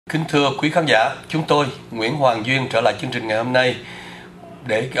Kính thưa quý khán giả, chúng tôi Nguyễn Hoàng Duyên trở lại chương trình ngày hôm nay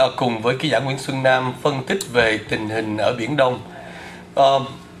để cùng với ký giả Nguyễn Xuân Nam phân tích về tình hình ở Biển Đông.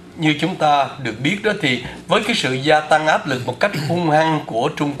 Như chúng ta được biết đó thì với cái sự gia tăng áp lực một cách hung hăng của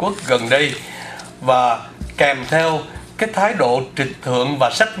Trung Quốc gần đây và kèm theo cái thái độ trịch thượng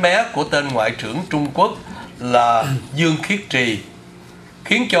và sách mé của tên Ngoại trưởng Trung Quốc là Dương Khiết Trì,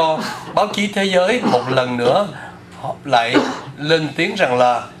 khiến cho báo chí thế giới một lần nữa lại lên tiếng rằng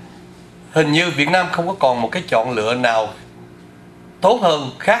là hình như Việt Nam không có còn một cái chọn lựa nào tốt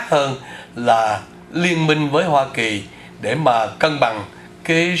hơn, khác hơn là liên minh với Hoa Kỳ để mà cân bằng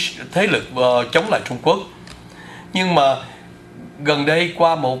cái thế lực chống lại Trung Quốc. Nhưng mà gần đây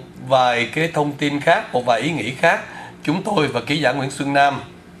qua một vài cái thông tin khác, một vài ý nghĩ khác, chúng tôi và ký giả Nguyễn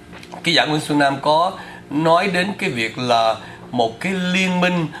Xuân Nam có nói đến cái việc là một cái liên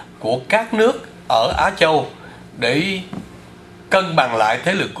minh của các nước ở Á Châu để cân bằng lại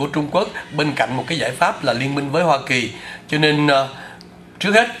thế lực của Trung Quốc bên cạnh một cái giải pháp là liên minh với Hoa Kỳ. Cho nên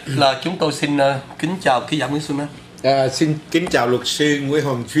trước hết là chúng tôi xin kính chào ký giả Nguyễn Xuân Nam. Xin kính chào luật sư Nguyễn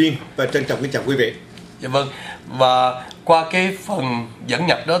Hoàng Duyên và trân trọng kính chào quý vị. Dạ vâng. Và qua cái phần dẫn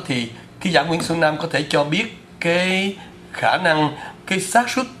nhập đó thì ký giả Nguyễn Xuân Nam có thể cho biết cái khả năng, cái xác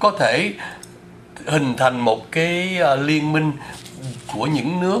suất có thể hình thành một cái liên minh của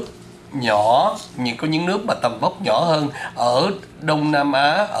những nước nhỏ, có những nước mà tầm vóc nhỏ hơn ở Đông Nam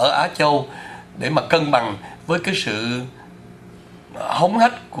Á, ở Á Châu để mà cân bằng với cái sự hống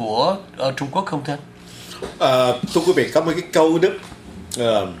hách của Trung Quốc không thưa? Thưa quý vị, có một cái câu đó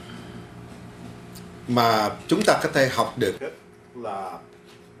mà chúng ta có thể học được là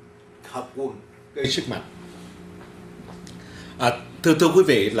hợp quân gây sức mạnh. Thưa quý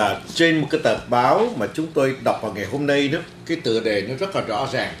vị, là trên một cái tờ báo mà chúng tôi đọc vào ngày hôm nay đó, cái tựa đề nó rất là rõ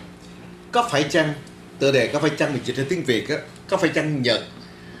ràng. Có phải chăng, tựa đề có phải chăng mình dịch ra tiếng Việt á, có phải chăng Nhật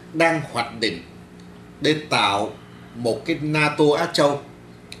đang hoạch định để tạo một cái Nato Á Châu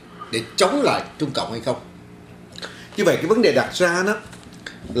để chống lại Trung Cộng hay không? Như vậy cái vấn đề đặt ra đó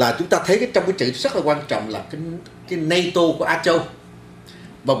là chúng ta thấy cái trong cái chữ rất là quan trọng là cái NATO của Á Châu,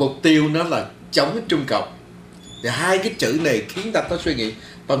 và mục tiêu nó là chống cái Trung Cộng. Thì hai cái chữ này khiến ta có suy nghĩ.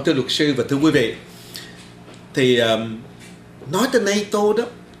 Vâng, thưa luật sư và thưa quý vị, thì nói tới NATO đó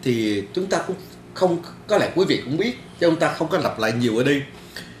thì chúng ta cũng không, có lẽ quý vị cũng biết chứ chúng ta không có lặp lại nhiều ở đây.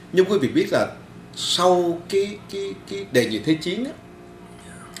 Nhưng quý vị biết là sau cái đề nhị thế chiến á,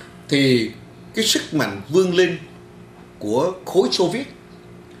 thì cái sức mạnh vươn lên của khối Xô Viết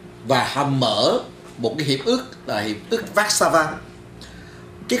và hầm mở một cái hiệp ước là hiệp ước Warsaw.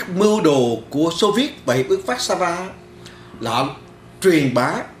 Cái mưu đồ của Xô Viết và hiệp ước Warsaw là họ truyền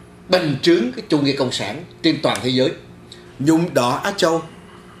bá bành trướng cái chủ nghĩa cộng sản trên toàn thế giới, nhuộm đỏ Á Châu,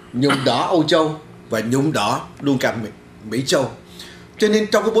 nhuộm đỏ Âu Châu và nhuộm đỏ luôn cả Mỹ Châu. Cho nên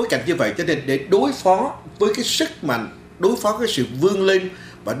trong cái bối cảnh như vậy, cho nên để đối phó với cái sức mạnh, đối phó cái sự vươn lên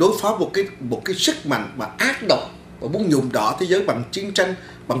và đối phó một cái sức mạnh mà ác độc và muốn nhuộm đỏ thế giới bằng chiến tranh,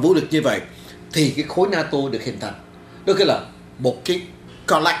 bằng vũ lực như vậy, thì cái khối NATO được hình thành. Đó là một cái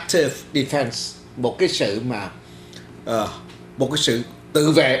collective defense, một cái sự mà một cái sự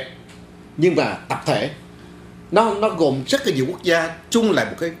tự vệ nhưng mà tập thể. Nó gồm rất là nhiều quốc gia chung lại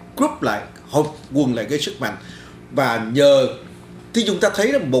một cái group lại, hợp quần lại cái sức mạnh. Và nhờ thì chúng ta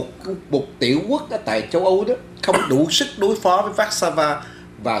thấy là một tiểu quốc ở tại châu Âu đó không đủ sức đối phó với Warsaw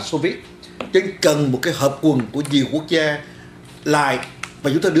và Xô Viết, cho nên cần một cái hợp quần của nhiều quốc gia lại.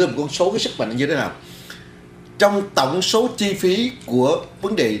 Và chúng ta đưa một con số cái sức mạnh như thế nào. Trong tổng số chi phí của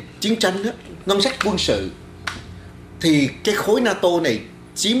vấn đề chiến tranh đó, ngân sách quân sự, thì cái khối NATO này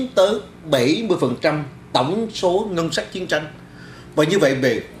chiếm tới 70% tổng số ngân sách chiến tranh. Và như vậy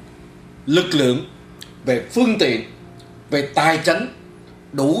về lực lượng, về phương tiện, về tài chính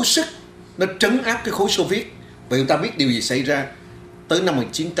đủ sức nó trấn áp cái khối Xô Viết. Và chúng ta biết điều gì xảy ra tới năm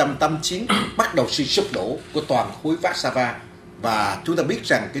 1989 bắt đầu sự sụp đổ của toàn khối Warsaw, và chúng ta biết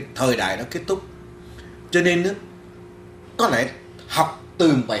rằng cái thời đại đó kết thúc. Cho nên có lẽ học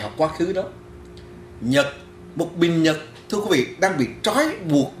từ bài học quá khứ đó, một mình Nhật, thưa quý vị, đang bị trói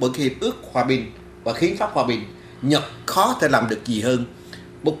buộc bởi cái hiệp ước hòa bình và hiến pháp hòa bình. Nhật khó thể làm được gì hơn.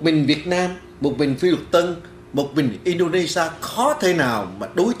 Một mình Việt Nam, một mình Phi Luật Tân, một mình Indonesia khó thể nào mà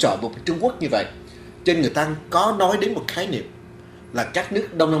đối chọi một Trung Quốc như vậy. Cho nên người ta có nói đến một khái niệm là các nước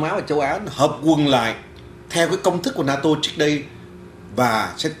Đông Nam Á và châu Á hợp quần lại theo cái công thức của NATO trước đây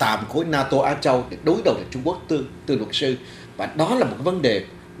và sẽ tạo một khối NATO Á Châu để đối đầu với Trung Quốc, thưa luật sư. Và đó là một cái vấn đề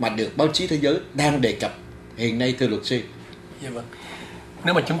mà được báo chí thế giới đang đề cập hiện nay, thưa luật sư. Dạ vâng.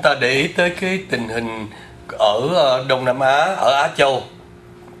 Nếu mà chúng ta để ý tới cái tình hình ở Đông Nam Á, ở Á Châu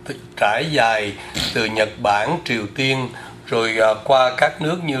trải dài từ Nhật Bản, Triều Tiên rồi qua các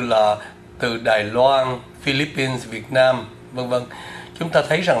nước như là từ Đài Loan, Philippines, Việt Nam, vân vân. Chúng ta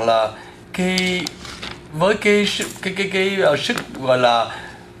thấy rằng là với cái sức gọi là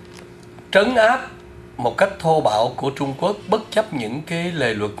trấn áp một cách thô bạo của Trung Quốc, bất chấp những cái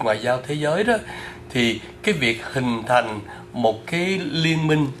lề luật ngoại giao thế giới đó, thì cái việc hình thành một cái liên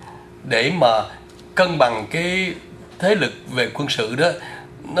minh để mà cân bằng cái thế lực về quân sự đó,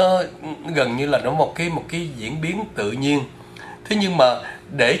 nó gần như là nó một cái diễn biến tự nhiên. Thế nhưng mà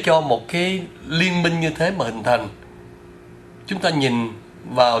để cho một cái liên minh như thế mà hình thành, chúng ta nhìn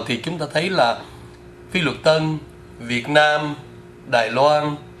vào thì chúng ta thấy là Phi Luật Tân, Việt Nam, Đài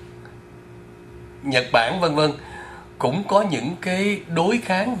Loan, Nhật Bản vân vân cũng có những cái đối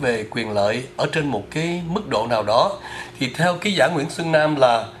kháng về quyền lợi ở trên một cái mức độ nào đó. Thì theo ký giả Nguyễn Xuân Nam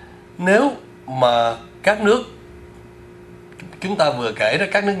là nếu mà các nước chúng ta vừa kể đó,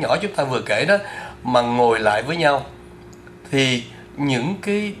 các nước nhỏ chúng ta vừa kể đó mà ngồi lại với nhau, thì những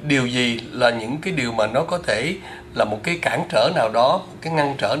cái điều gì là những cái điều mà nó có thể là một cái cản trở nào đó, một cái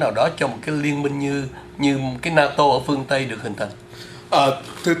ngăn trở nào đó cho một cái liên minh như cái NATO ở phương Tây được hình thành?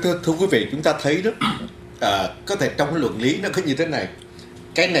 Thưa quý vị, chúng ta thấy đó, có thể trong cái luận lý nó có như thế này: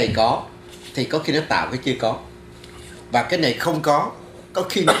 cái này có thì có khi nó tạo cái chưa có, và cái này không có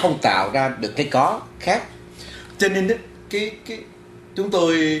khi nó không tạo ra được cái có khác. Cho nên đó, chúng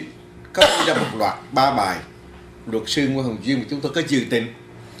tôi có ra một loạt 3 bài, luật sư Nguyễn Hồng Duyên, chúng tôi có dự định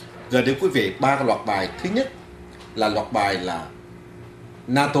gửi đến quý vị 3 loạt bài. Thứ nhất là loạt bài là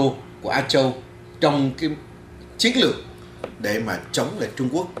NATO của Á Châu trong cái chiến lược để mà chống lại Trung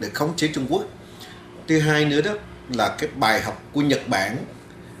Quốc, để khống chế Trung Quốc. Thứ hai nữa đó là cái bài học của Nhật Bản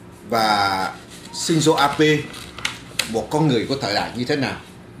và Shinzo Abe, một con người của thời đại như thế nào,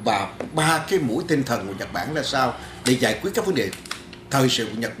 và 3 cái mũi tinh thần của Nhật Bản là sao để giải quyết các vấn đề thời sự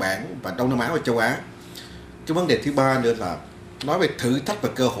của Nhật Bản và Đông Nam Á và châu Á. Cái vấn đề thứ ba nữa là nói về thử thách và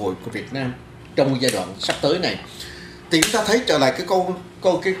cơ hội của Việt Nam trong giai đoạn sắp tới này. Thì chúng ta thấy trở lại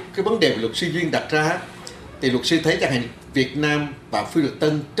cái vấn đề mà luật sư Duyên đặt ra, thì luật sư thấy rằng Việt Nam và Phi Luật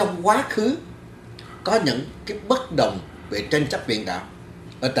Tân trong quá khứ có những cái bất đồng về tranh chấp biển đảo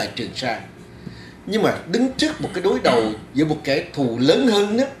ở tại Trường Sa, nhưng mà đứng trước một cái đối đầu giữa một kẻ thù lớn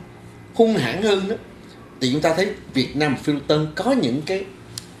hơn đó, hung hãn hơn đó, thì chúng ta thấy Việt Nam và Phi Luật Tân có những cái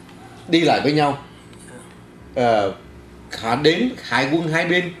đi lại với nhau. Họ đến hải quân hai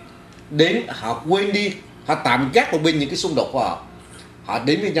bên, đến họ quên đi, họ tạm gác một bên những cái xung đột của họ, họ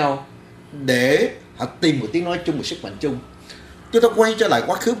đến với nhau để họ tìm một tiếng nói chung, một sức mạnh chung. Chúng ta quay trở lại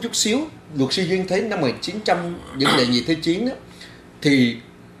quá khứ một chút xíu, luật sư Duyên thấy năm 1900 những đệ nhị thế chiến đó, thì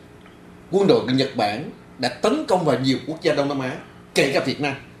quân đội của Nhật Bản đã tấn công vào nhiều quốc gia Đông Nam Á, kể cả Việt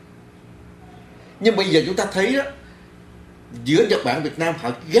Nam. Nhưng bây giờ chúng ta thấy đó, giữa Nhật Bản và Việt Nam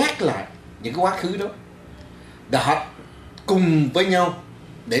họ gác lại những cái quá khứ đó, để họ cùng với nhau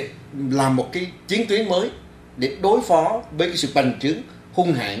để làm một cái chiến tuyến mới để đối phó với cái sự bành trướng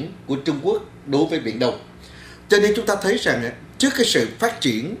hung hãn của Trung Quốc đối với Biển Đông. Cho nên chúng ta thấy rằng trước cái sự phát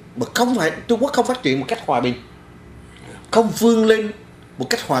triển mà không phải Trung Quốc không phát triển một cách hòa bình, không vươn lên một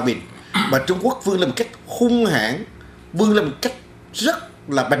cách hòa bình, mà Trung Quốc vươn lên một cách hung hãn, vươn lên một cách rất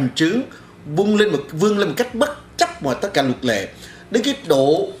là bành trướng, vươn lên một cách bất chấp mọi tất cả luật lệ, đến cái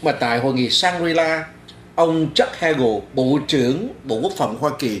độ mà tại hội nghị Shangri-La, ông Chuck Hagel, Bộ trưởng Bộ Quốc phòng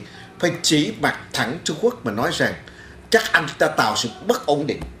Hoa Kỳ, phải chỉ mặt thẳng Trung Quốc mà nói rằng các anh ta tạo sự bất ổn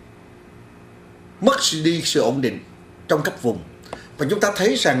định, mất đi sự ổn định trong các vùng. Và chúng ta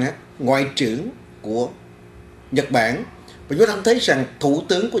thấy rằng ngoại trưởng của Nhật Bản, và chúng ta thấy rằng thủ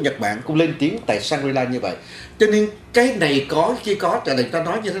tướng của Nhật Bản cũng lên tiếng tại Shangri-La như vậy. Cho nên cái này có kia có, trở lại ta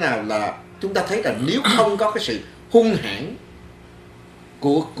nói như thế nào là chúng ta thấy rằng nếu không có cái sự hung hãn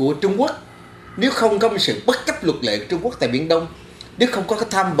của Trung Quốc, nếu không có một sự bất chấp luật lệ của Trung Quốc tại Biển Đông, nếu không có cái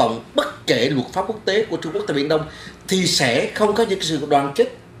tham vọng bất kể luật pháp quốc tế của Trung Quốc tại Biển Đông, thì sẽ không có những sự đoàn kết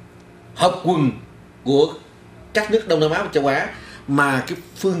hợp quần của các nước Đông Nam Á và châu Á, mà cái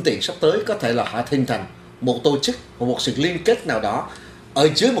phương tiện sắp tới có thể là họ hình thành một tổ chức hoặc một sự liên kết nào đó ở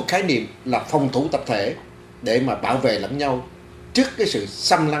dưới một khái niệm là phòng thủ tập thể để mà bảo vệ lẫn nhau trước cái sự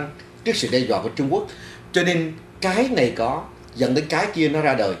xâm lăng, trước sự đe dọa của Trung Quốc. Cho nên cái này có dẫn đến cái kia nó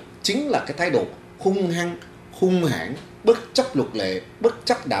ra đời, chính là cái thái độ hung hăng, hung hãn, bất chấp luật lệ, bất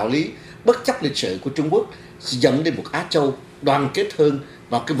chấp đạo lý, bất chấp lịch sử của Trung Quốc, dẫn đến một Á Châu đoàn kết hơn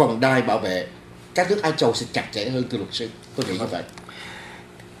vào cái vòng đai bảo vệ các nước Á Châu sẽ chặt chẽ hơn, thưa luật sư. Tôi nghĩ như vậy.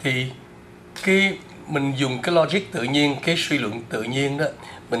 Thì mình dùng cái logic tự nhiên, cái suy luận tự nhiên đó,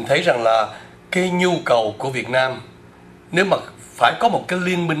 mình thấy rằng là cái nhu cầu của Việt Nam nếu mà phải có một cái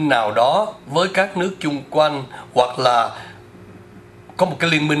liên minh nào đó với các nước chung quanh, hoặc là có một cái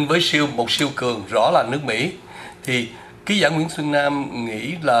liên minh với một siêu cường rõ là nước Mỹ, thì ký giả Nguyễn Xuân Nam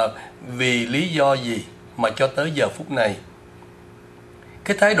nghĩ là vì lý do gì mà cho tới giờ phút này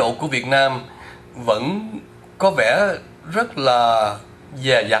cái thái độ của Việt Nam vẫn có vẻ rất là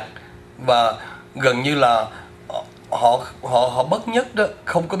dè dặt, và gần như là họ bất nhất đó,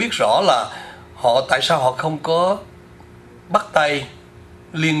 không có biết rõ là tại sao họ không có bắt tay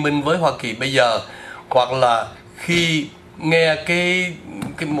liên minh với Hoa Kỳ bây giờ, hoặc là khi nghe cái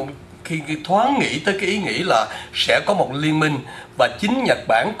thoáng nghĩ tới cái ý nghĩ là sẽ có một liên minh, và chính Nhật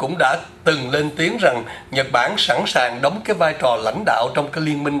Bản cũng đã từng lên tiếng rằng Nhật Bản sẵn sàng đóng cái vai trò lãnh đạo trong cái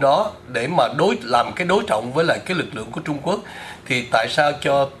liên minh đó để mà làm cái đối trọng với lại cái lực lượng của Trung Quốc. Thì tại sao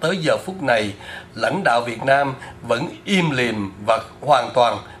cho tới giờ phút này lãnh đạo Việt Nam vẫn im lìm và hoàn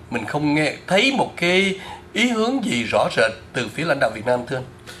toàn mình không nghe thấy một cái ý hướng gì rõ rệt từ phía lãnh đạo Việt Nam, thưa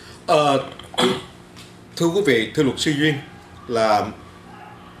anh? Thưa quý vị, thưa luật sư Duyên, là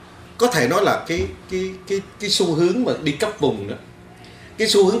có thể nói là cái xu hướng mà đi cấp vùng đó, cái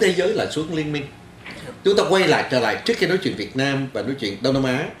xu hướng thế giới là xu hướng liên minh. Chúng ta trở lại trước khi nói chuyện Việt Nam và nói chuyện Đông Nam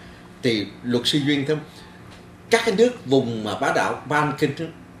Á, thì luật sư Duyên thấy các cái nước vùng mà bá đạo Balkan đó,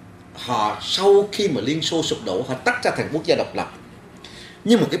 họ sau khi mà Liên Xô sụp đổ, họ tách ra thành quốc gia độc lập.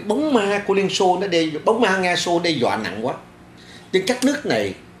 Nhưng mà cái bóng ma của Liên Xô bóng ma Nga Xô đe dọa nặng quá, nên các nước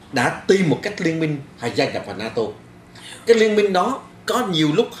này đã tìm một cách liên minh, họ gia nhập vào NATO. Cái liên minh đó có nhiều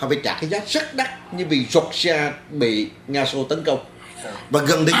lúc họ phải trả cái giá rất đắt, như vì Georgia bị Nga Xô tấn công, và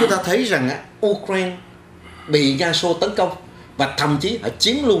gần đây chúng ta thấy rằng Ukraine bị Nga Xô tấn công, và thậm chí họ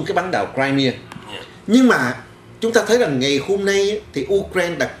chiếm luôn cái bán đảo Crimea. Nhưng mà chúng ta thấy rằng ngày hôm nay thì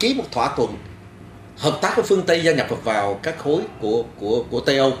Ukraine đã ký một thỏa thuận hợp tác với phương Tây, gia nhập vào các khối của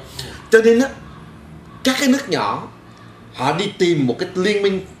Tây Âu. Cho nên các cái nước nhỏ họ đi tìm một cái liên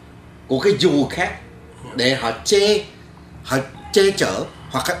minh của cái dù khác để họ che chở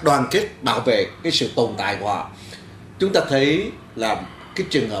hoặc các đoàn kết bảo vệ cái sự tồn tại của họ. Chúng ta thấy là cái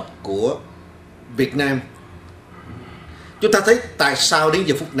trường hợp của Việt Nam, chúng ta thấy tại sao đến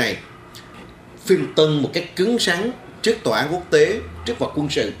giờ phút này phiên Tân một cách cứng rắn trước tòa án quốc tế, trước luật quân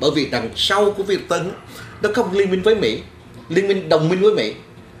sự, bởi vì đằng sau của phiên Tân nó có một liên minh với Mỹ, liên minh đồng minh với Mỹ,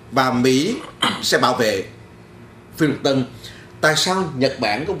 và Mỹ sẽ bảo vệ phiên Tân. Tại sao Nhật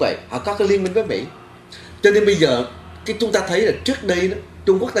Bản cũng vậy, họ có cái liên minh với Mỹ. Cho nên bây giờ chúng ta thấy là trước đây đó,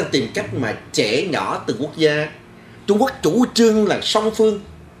 Trung Quốc đang tìm cách mà trẻ nhỏ từng quốc gia. Trung Quốc chủ trương là song phương,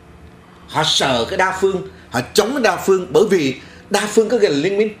 họ sợ cái đa phương, họ chống cái đa phương, bởi vì đa phương có gọi là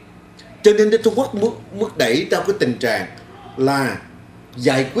liên minh. Cho nên Trung Quốc muốn đẩy ra cái tình trạng là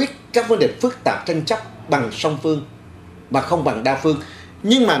giải quyết các vấn đề phức tạp tranh chấp bằng song phương mà không bằng đa phương.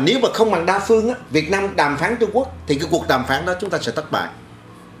 Nhưng mà nếu mà không bằng đa phương Việt Nam đàm phán Trung Quốc thì cái cuộc đàm phán đó chúng ta sẽ thất bại.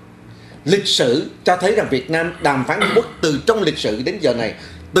 Lịch sử cho thấy rằng Việt Nam đàm phán Trung Quốc từ trong lịch sử đến giờ này,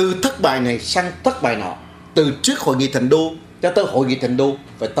 từ thất bại này sang thất bại nọ, từ trước hội nghị Thành Đô cho tới hội nghị Thành Đô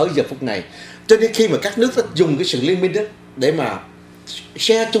và tới giờ phút này. Cho nên khi mà các nước dùng cái sự liên minh đó để mà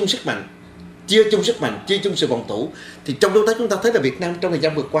share chung sức mạnh, chia chung sức mạnh, chia chung sự phòng thủ, thì trong đó chúng ta thấy là Việt Nam trong thời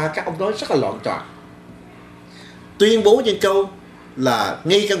gian vừa qua các ông nói rất là loạn trọn. Tuyên bố những câu là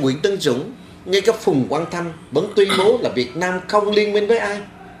ngay cả Nguyễn Tấn Dũng, ngay cả Phùng Quang Thanh vẫn tuyên bố là Việt Nam không liên minh với ai,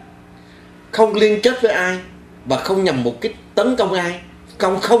 không liên kết với ai, và không nhằm mục đích tấn công ai,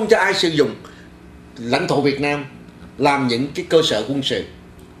 không cho ai sử dụng lãnh thổ Việt Nam làm những cái cơ sở quân sự,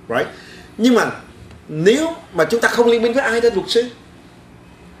 right? Nhưng mà nếu mà chúng ta không liên minh với ai đó luật sư,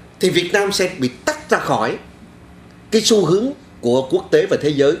 thì Việt Nam sẽ bị tách ra khỏi cái xu hướng của quốc tế và thế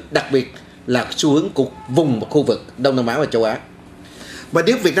giới, đặc biệt là xu hướng của vùng và khu vực Đông Nam Á và châu Á. Và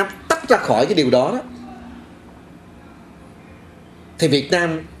nếu Việt Nam tách ra khỏi cái điều đó, thì Việt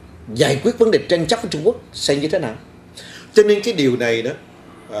Nam giải quyết vấn đề tranh chấp với Trung Quốc sẽ như thế nào? Cho nên cái điều này đó,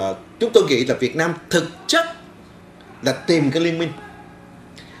 chúng tôi nghĩ là Việt Nam thực chất là tìm cái liên minh,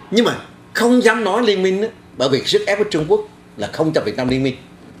 nhưng mà không dám nói liên minh đó, bởi vì sức ép của Trung Quốc là không cho Việt Nam liên minh.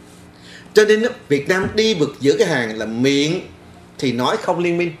 Cho nên đó, Việt Nam đi vực giữa cái hàng là miệng thì nói không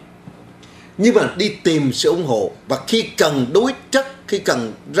liên minh, nhưng mà đi tìm sự ủng hộ, và khi cần đối chất, khi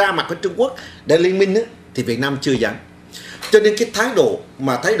cần ra mặt với Trung Quốc để liên minh đó, thì Việt Nam chưa dám. Cho nên cái thái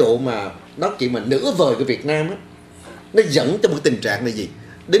độ mà nó chỉ mà nửa vời của Việt Nam đó, nó dẫn tới một tình trạng là gì?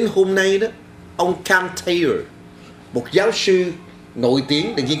 Đến hôm nay đó, ông Cam Taylor, một giáo sư nổi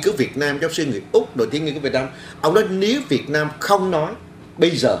tiếng để nghiên cứu Việt Nam, giáo sư người Úc nổi tiếng nghiên cứu Việt Nam, ông nói nếu Việt Nam không nói bây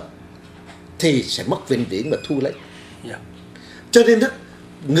giờ thì sẽ mất vĩnh viễn và thu lấy. Cho nên đó,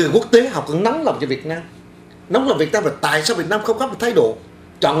 người quốc tế họ cũng nóng lòng cho Việt Nam, nóng lòng Việt Nam là tại sao Việt Nam không có một thái độ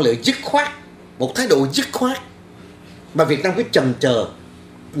chọn lựa dứt khoát, một thái độ dứt khoát, mà Việt Nam cứ chần chờ,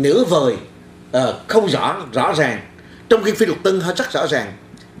 nửa vời, không rõ ràng. Trong khi phi luật Tân họ rất rõ ràng,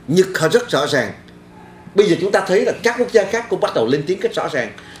 Nhật họ rất rõ ràng, Bây giờ chúng ta thấy là các quốc gia khác cũng bắt đầu lên tiếng rất rõ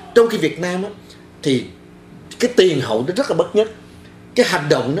ràng. Trong khi Việt Nam á, thì cái tiền hậu nó rất là bất nhất. Cái hành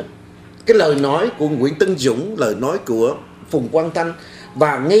động đó, cái lời nói của Nguyễn Tân Dũng, lời nói của Phùng Quang Thanh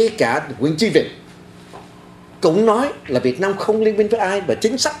và ngay cả Nguyễn Chí Vịnh cũng nói là Việt Nam không liên minh với ai, và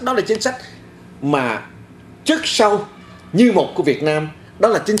chính sách đó là chính sách mà trước sau như một của Việt Nam. Đó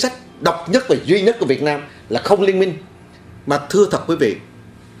là chính sách độc nhất và duy nhất của Việt Nam là không liên minh. Mà thưa thật quý vị,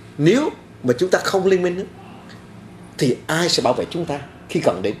 nếu mà chúng ta không liên minh thì ai sẽ bảo vệ chúng ta khi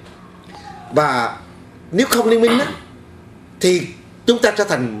cần đến? Và nếu không liên minh thì chúng ta trở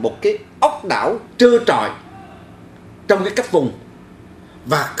thành một cái ốc đảo trơ trọi trong cái cấp vùng,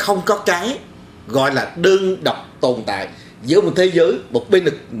 và không có cái gọi là đơn độc tồn tại giữa một thế giới, một bên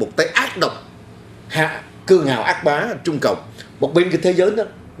là một tay ác độc cường hào ác bá Trung Cộng, một bên cái thế giới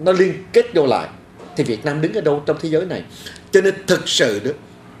nó liên kết vô lại, thì Việt Nam đứng ở đâu trong thế giới này? Cho nên thực sự đó,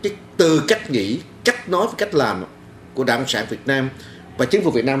 cái từ cách nghĩ, cách nói và cách làm của Đảng Cộng sản Việt Nam và chính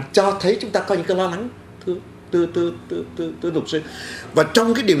phủ Việt Nam cho thấy chúng ta có những cái lo lắng, thưa luật sư. Và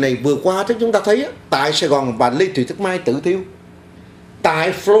trong cái điều này vừa qua thì chúng ta thấy tại Sài Gòn bà Lê Thị Tuyết Mai tự thiêu,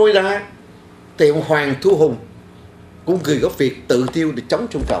 tại Florida thì ông Hoàng Thu Hùng cũng gửi góp việc tự thiêu để chống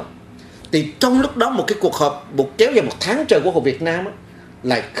Trung Cộng. Thì trong lúc đó một cái cuộc họp kéo dài 1 tháng trời của Hội Việt Nam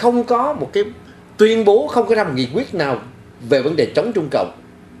lại không có một cái tuyên bố, không có ra một nghị quyết nào về vấn đề chống Trung Cộng,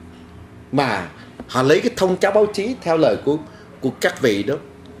 mà họ lấy cái thông cáo báo chí theo lời của các vị đó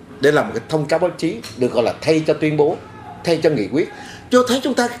để làm một cái thông cáo báo chí được gọi là thay cho tuyên bố, thay cho nghị quyết. Cho thấy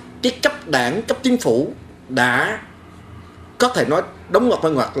chúng ta cái cấp đảng, cấp chính phủ đã có thể nói đóng ngoặc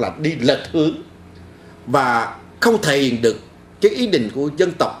ngoặc là đi lệch hướng, và không thể hiện được cái ý định của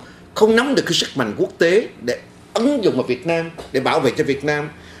dân tộc, không nắm được cái sức mạnh quốc tế để ứng dụng vào Việt Nam, để bảo vệ cho Việt Nam,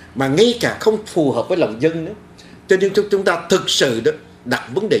 mà ngay cả không phù hợp với lòng dân nữa. Cho nên chúng ta thực sự đó đặt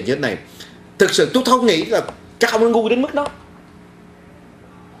vấn đề như thế này. Thực sự tôi không nghĩ là các ông ngu đến mức đó.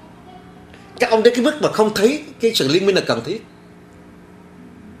 Các ông đến cái mức mà không thấy cái sự liên minh là cần thiết.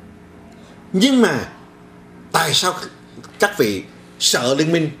 Nhưng mà tại sao các vị sợ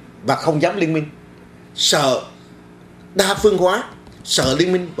liên minh và không dám liên minh, sợ đa phương hóa, sợ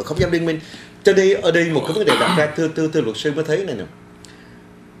liên minh và không dám liên minh? Cho nên ở đây một cái vấn đề đặt ra, thưa luật sư mới thấy này nè.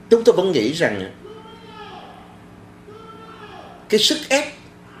 Chúng tôi vẫn nghĩ rằng cái sức ép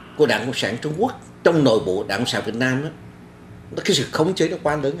của Đảng Cộng sản Trung Quốc trong nội bộ Đảng Cộng sản Việt Nam cái sự khống chế nó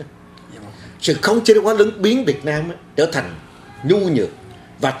quá lớn. Sự khống chế nó quá lớn biến Việt Nam trở thành nhu nhược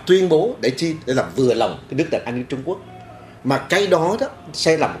và tuyên bố để làm vừa lòng cái nước đàn anh như Trung Quốc. Mà cái đó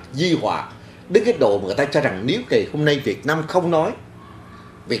sẽ là một di họa đến cái độ mà người ta cho rằng nếu ngày hôm nay Việt Nam không nói,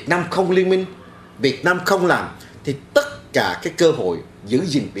 Việt Nam không liên minh, Việt Nam không làm, thì tất cả cái cơ hội giữ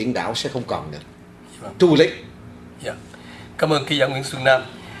gìn biển đảo sẽ không còn nữa. Too late. Yeah. Cảm ơn ký giả Nguyễn Xuân Nam.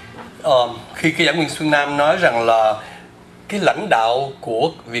 Khi ký giả Nguyễn Xuân Nam nói rằng là cái lãnh đạo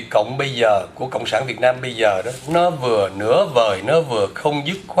của Việt Cộng bây giờ, của Cộng sản Việt Nam bây giờ đó, nó vừa nửa vời, nó vừa không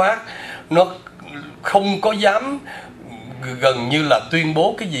dứt khoát, nó không có dám gần như là tuyên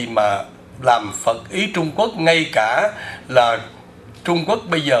bố cái gì mà làm phật ý Trung Quốc. Ngay cả là Trung Quốc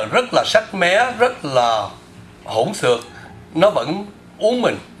bây giờ rất là sắc mé, rất là hỗn xược, nó vẫn uống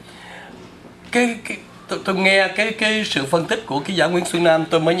mình. Tôi nghe cái sự phân tích của ký giả Nguyễn Xuân Nam,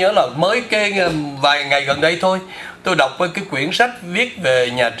 tôi mới nhớ là mới vài ngày gần đây thôi, tôi đọc cái quyển sách viết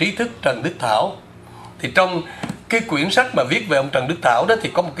về nhà trí thức Trần Đức Thảo. Thì trong cái quyển sách mà viết về ông Trần Đức Thảo đó, thì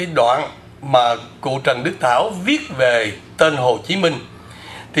có một cái đoạn mà cụ Trần Đức Thảo viết về tên Hồ Chí Minh.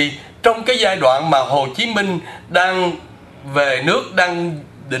 Thì trong cái giai đoạn mà Hồ Chí Minh đang về nước, đang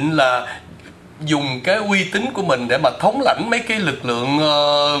định là dùng cái uy tín của mình để mà thống lãnh mấy cái lực lượng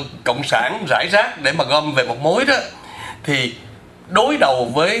cộng sản rải rác để mà gom về một mối đó, thì đối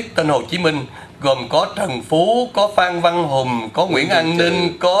đầu với tên Hồ Chí Minh gồm có Trần Phú, có Phan Văn Hùng, có Nguyễn An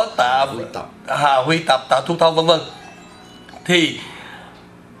Ninh, có Hà Huy Tập, Tạ Thu Thâu, vân vân. Thì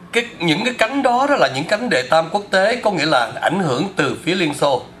những cái cánh đó là những cánh đệ tam quốc tế, có nghĩa là ảnh hưởng từ phía Liên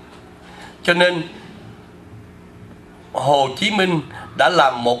Xô. Cho nên Hồ Chí Minh đã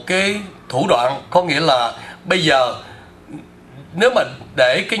làm một cái thủ đoạn, có nghĩa là bây giờ nếu mà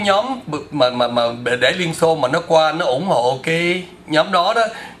để cái nhóm mà để Liên Xô mà nó qua nó ủng hộ cái nhóm đó đó,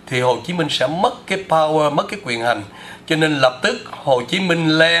 thì Hồ Chí Minh sẽ mất cái power, mất cái quyền hành. Cho nên lập tức Hồ Chí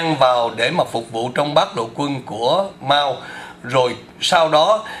Minh len vào để mà phục vụ trong bát đội quân của Mao, rồi sau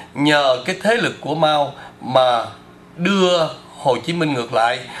đó nhờ cái thế lực của Mao mà đưa Hồ Chí Minh ngược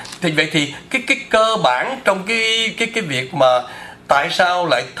lại. Thì vậy thì cái cơ bản trong cái việc mà tại sao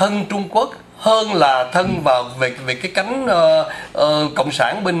lại thân Trung Quốc hơn là thân vào về cái cánh cộng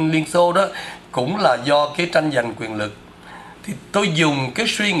sản bên Liên Xô đó, cũng là do cái tranh giành quyền lực. Thì tôi dùng cái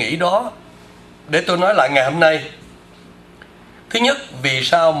suy nghĩ đó để tôi nói lại ngày hôm nay. Thứ nhất, vì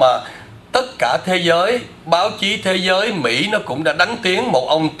sao mà tất cả thế giới, báo chí thế giới, Mỹ nó cũng đã đánh tiếng, một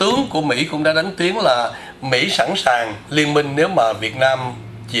ông tướng của Mỹ cũng đã đánh tiếng là Mỹ sẵn sàng liên minh nếu mà Việt Nam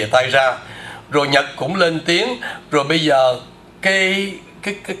chìa tay ra. Rồi Nhật cũng lên tiếng, rồi bây giờ cái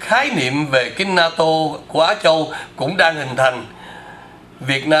khái niệm về cái Nato của Á Châu cũng đang hình thành.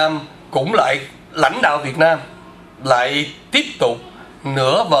 Việt Nam cũng lại, lãnh đạo Việt Nam lại tiếp tục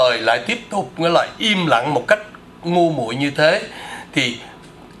nửa vời, lại tiếp tục nghĩa là im lặng một cách ngu muội như thế, thì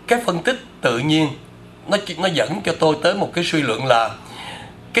cái phân tích tự nhiên nó dẫn cho tôi tới một cái suy luận là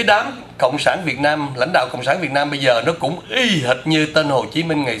cái đám Cộng sản Việt Nam, lãnh đạo Cộng sản Việt Nam bây giờ nó cũng y hệt như tên Hồ Chí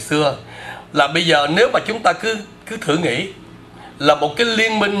Minh ngày xưa. Là bây giờ nếu mà chúng ta cứ thử nghĩ là một cái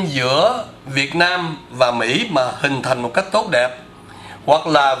liên minh giữa Việt Nam và Mỹ mà hình thành một cách tốt đẹp, hoặc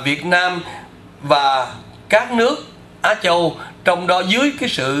là Việt Nam và các nước Á Châu, trong đó dưới cái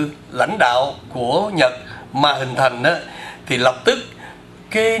sự lãnh đạo của Nhật mà hình thành đó, thì lập tức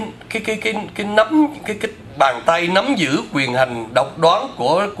cái bàn tay nắm giữ quyền hành độc đoán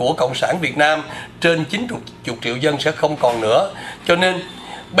của Cộng sản Việt Nam trên 90 triệu dân sẽ không còn nữa. Cho nên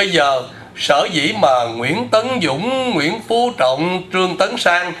bây giờ sở dĩ mà Nguyễn Tấn Dũng, Nguyễn Phú Trọng, Trương Tấn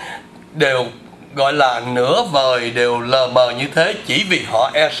Sang đều gọi là nửa vời, đều lờ mờ như thế, chỉ vì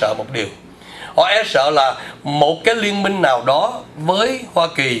họ e sợ một điều. Họ e sợ là một cái liên minh nào đó với Hoa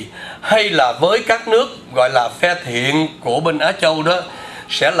Kỳ hay là với các nước gọi là phe thiện của bên Á Châu đó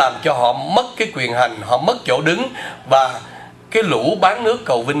sẽ làm cho họ mất cái quyền hành, họ mất chỗ đứng. Và cái lũ bán nước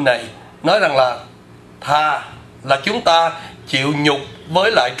cầu vinh này nói rằng là thà là chúng ta chịu nhục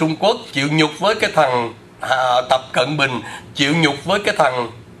với lại Trung Quốc, chịu nhục với cái thằng Tập Cận Bình, chịu nhục với cái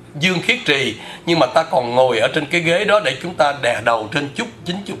thằng Dương Khiết Trì, nhưng mà ta còn ngồi ở trên cái ghế đó để chúng ta đè đầu trên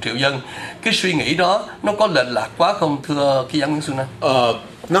 90 triệu dân. Cái suy nghĩ đó nó có lệch lạc quá không thưa ký giả Nguyễn Xuân Nam?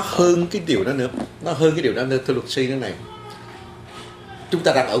 Nó hơn cái điều đó nữa, thưa luật sư. Thế này, chúng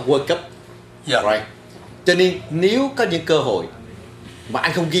ta đang ở World Cup, right? Cho nên nếu có những cơ hội mà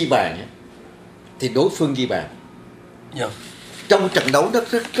anh không ghi bàn thì đối phương ghi bàn. Trong trận đấu đó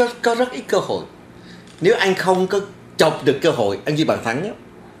có rất ít cơ hội. Nếu anh không có chọc được cơ hội, anh ghi bàn thắng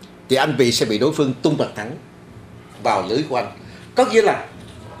thì anh sẽ bị đối phương tung bàn thắng vào lưới của anh. Có nghĩa là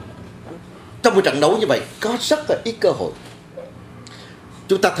trong một trận đấu như vậy có rất là ít cơ hội.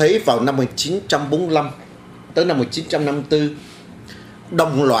 Chúng ta thấy vào năm 1945 tới năm 1954,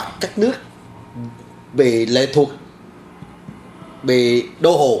 đồng loạt các nước bị lệ thuộc, bị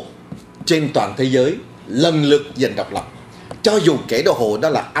đô hộ trên toàn thế giới lần lượt giành độc lập. Cho dù kẻ đô hộ đó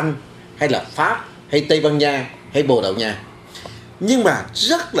là Anh hay là Pháp hay Tây Ban Nha hay Bồ Đào Nha, nhưng mà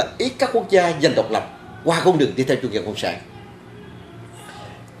rất là ít các quốc gia giành độc lập qua con đường đi theo chủ nghĩa cộng sản.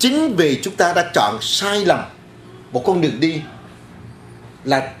 Chính vì chúng ta đã chọn sai lầm một con đường đi,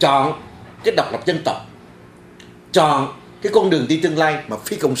 là chọn cái độc lập dân tộc, chọn cái con đường đi tương lai mà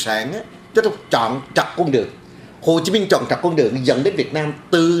phi cộng sản chúng ta chọn trật con đường. Hồ Chí Minh chọn trật con đường dẫn đến Việt Nam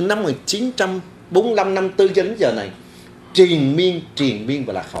từ năm 1945 năm 4 đến giờ này triền miên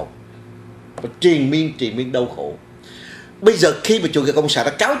và lạc hậu, và triền miên đau khổ. Bây giờ khi mà chủ nghĩa cộng sản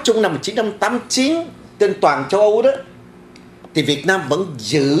đã cáo chung năm 1989 trên toàn châu Âu đó, thì Việt Nam vẫn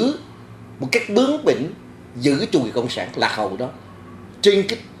giữ một cách bướng bỉnh, giữ cái chủ nghĩa cộng sản lạc hậu đó trên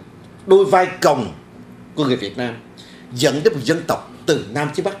cái đôi vai còng của người Việt Nam, dẫn đến một dân tộc từ Nam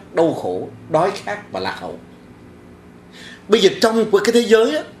chí Bắc đau khổ, đói khát và lạc hậu. Bây giờ trong cái thế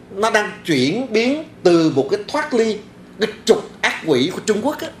giới đó, nó đang chuyển biến từ một cái thoát ly cái trục ác quỷ của Trung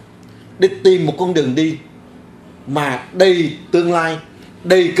Quốc á, để tìm một con đường đi mà đầy tương lai,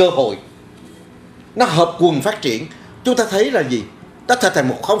 đầy cơ hội, nó hợp quần phát triển. Chúng ta thấy là gì? Nó trở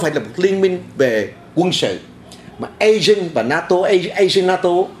thành không phải là một liên minh về quân sự, mà Asian và NATO,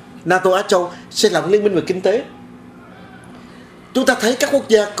 Nato Á Châu sẽ là một liên minh về kinh tế. Chúng ta thấy các quốc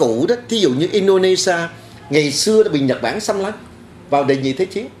gia cũ đó, thí dụ như Indonesia ngày xưa đã bị Nhật Bản xâm lăng vào đệ nhị thế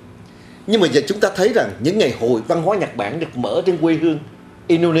chiến, nhưng mà giờ chúng ta thấy rằng những ngày hội văn hóa Nhật Bản được mở trên quê hương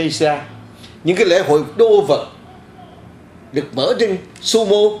Indonesia, những cái lễ hội đô vật được mở trên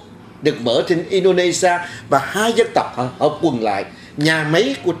Sumo, được mở trên Indonesia, và hai dân tộc hợp quần lại. Nhà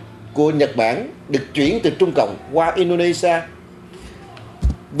máy của Nhật Bản được chuyển từ Trung Cộng qua Indonesia.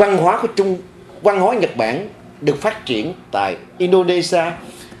 Văn hóa Nhật Bản được phát triển tại Indonesia.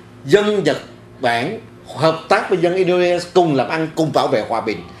 Dân Nhật Bản hợp tác với dân Indonesia cùng làm ăn, cùng bảo vệ hòa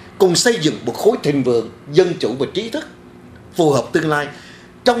bình, cùng xây dựng một khối thịnh vượng, dân chủ và trí thức phù hợp tương lai.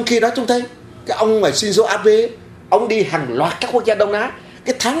 Trong khi đó chúng thấy cái ông mà Shinzo Abe, ông đi hàng loạt các quốc gia Đông Á.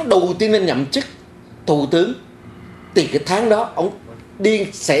 Cái tháng đầu tiên lên nhậm chức thủ tướng thì cái tháng đó ông đi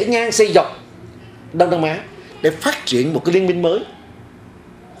xẻ ngang xây dọc Đông Nam Á để phát triển một cái liên minh mới.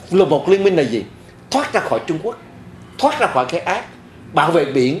 Là một liên minh là gì? thoát ra khỏi Trung Quốc, thoát ra khỏi cái ác, bảo vệ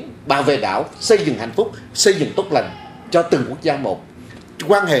biển, bảo vệ đảo, xây dựng hạnh phúc, xây dựng tốt lành cho từng quốc gia một,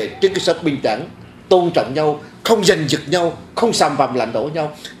 quan hệ trên cơ sở bình đẳng, tôn trọng nhau, không giành giật nhau, không xâm phạm lãnh thổ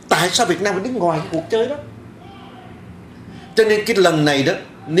nhau. Tại sao Việt Nam phải đứng ngoài cái cuộc chơi đó? Cho nên cái lần này đó,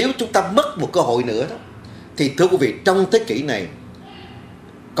 nếu chúng ta mất một cơ hội nữa đó, thì thưa quý vị, trong thế kỷ này,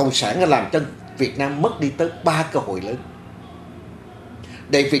 Cộng sản đã làm cho Việt Nam mất đi tới 3 cơ hội lớn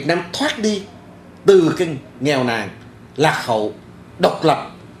để Việt Nam thoát đi từ cái nghèo nàn, lạc hậu, độc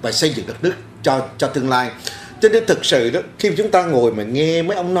lập và xây dựng đất nước cho tương lai. Cho nên thực sự đó, khi chúng ta ngồi mà nghe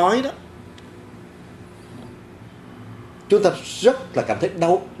mấy ông nói đó, chúng ta rất là cảm thấy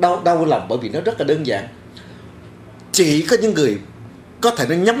đau lòng, bởi vì nó rất là đơn giản. Chỉ có những người có thể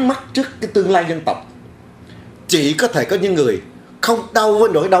nó nhắm mắt trước cái tương lai dân tộc, chỉ có thể có những người không đau với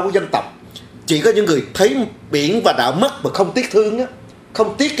nỗi đau của dân tộc, chỉ có những người thấy biển và đảo mất mà không tiếc thương đó,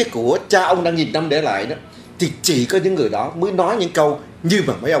 không tiếc cái của cha ông đã nghìn năm để lại đó, thì chỉ có những người đó mới nói những câu như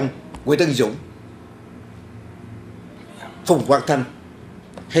mà mấy ông Nguyễn Tấn Dũng, Phùng Quang Thanh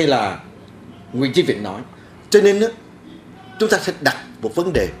hay là Nguyễn Chí Vịnh nói. Cho nên đó, chúng ta sẽ đặt một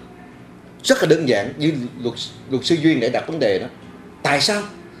vấn đề rất là đơn giản như luật sư Duyên để đặt vấn đề đó. Tại sao?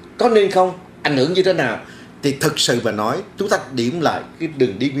 Có nên không? Ảnh hưởng như thế nào? Thì thực sự mà nói, chúng ta điểm lại cái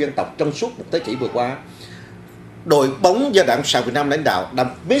đường đi của dân tộc trong suốt một thế kỷ vừa qua. Đội bóng do Đảng Cộng sản Việt Nam lãnh đạo đã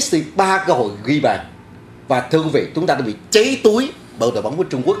miss đi 3 cơ hội ghi bàn. Và thưa quý vị, chúng ta đã bị cháy túi bởi đội bóng của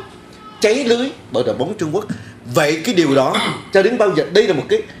Trung Quốc, cháy lưới bởi đội bóng Trung Quốc. Vậy cái điều đó cho đến bao giờ? Đây là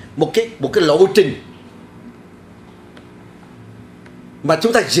một cái lộ trình mà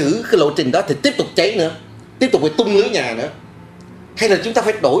chúng ta giữ cái lộ trình đó thì tiếp tục cháy nữa, tiếp tục phải tung lưới nhà nữa, hay là chúng ta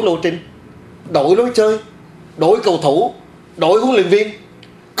phải đổi lộ trình, đổi lối chơi, đổi cầu thủ, đổi huấn luyện viên?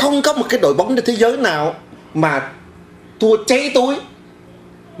 Không có một cái đội bóng trên thế giới nào mà thua cháy túi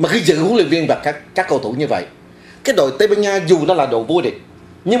mà khi giữ huấn luyện viên và các cầu thủ như vậy. Cái đội Tây Ban Nha dù nó là đội vô địch,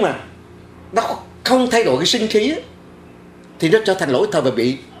 nhưng mà nó không thay đổi cái sinh khí ấy, thì nó trở thành lỗi thời và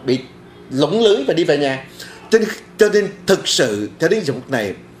bị lủng lưới và đi về nhà. Cho nên thực sự cho đến giờ phút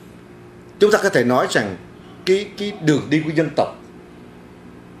này, chúng ta có thể nói rằng cái đường đi của dân tộc,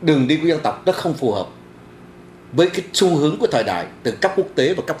 đường đi của dân tộc nó không phù hợp với cái xu hướng của thời đại, từ cấp quốc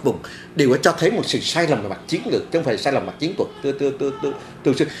tế và cấp vùng. Điều đó cho thấy một sự sai lầm về mặt chiến lược, chứ không phải sai lầm mặt chiến thuật.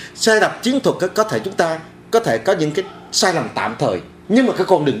 Sai lầm chiến thuật có thể chúng ta có thể có những cái sai lầm tạm thời, nhưng mà cái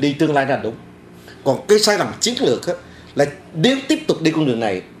con đường đi tương lai là đúng. Còn cái sai lầm chiến lược là nếu tiếp tục đi con đường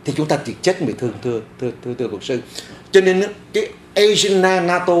này thì chúng ta chỉ chết bị thương, thưa luật sư. Cho nên cái Asian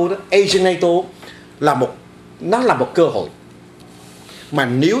NATO là một cơ hội mà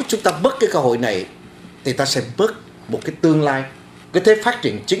nếu chúng ta mất cái cơ hội này thì ta sẽ mất một cái tương lai, cái thế phát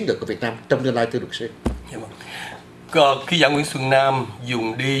triển chiến lược của Việt Nam trong tương lai, thưa luật sư. Khi giảng Nguyễn Xuân Nam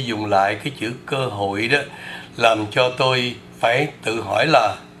dùng đi dùng lại cái chữ cơ hội đó, làm cho tôi phải tự hỏi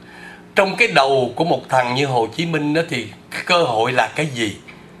là trong cái đầu của một thằng như Hồ Chí Minh đó thì cơ hội là cái gì?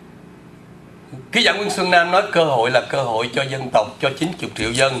 Cái giảng Nguyễn Xuân Nam nói cơ hội là cơ hội cho dân tộc, cho 90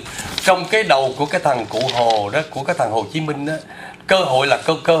 triệu dân. Trong cái đầu của cái thằng cụ Hồ đó, của cái thằng Hồ Chí Minh đó, cơ hội là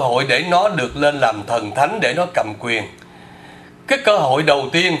cơ hội để nó được lên làm thần thánh, để nó cầm quyền. Cái cơ hội đầu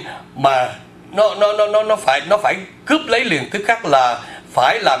tiên mà nó phải cướp lấy liền tức khắc là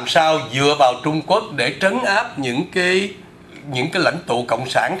phải làm sao dựa vào Trung Quốc để trấn áp những cái lãnh tụ cộng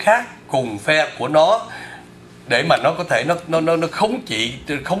sản khác cùng phe của nó, để mà nó có thể nó khống trị,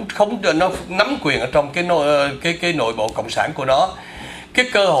 nó nắm quyền ở trong cái nội bộ cộng sản của nó. Cái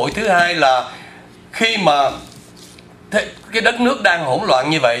cơ hội thứ hai là khi mà cái đất nước đang hỗn loạn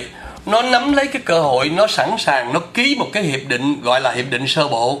như vậy, nó nắm lấy cái cơ hội, nó sẵn sàng, nó ký một cái hiệp định gọi là hiệp định sơ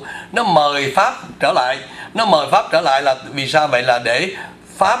bộ, nó mời Pháp trở lại. Nó mời Pháp trở lại là vì sao? Vậy là để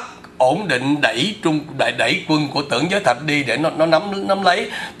Pháp ổn định đẩy quân của Tưởng Giới Thạch đi, để nó nắm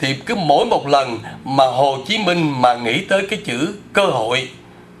lấy. Thì cứ mỗi một lần mà Hồ Chí Minh mà nghĩ tới cái chữ cơ hội,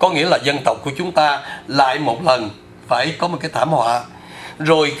 có nghĩa là dân tộc của chúng ta lại một lần phải có một cái thảm họa.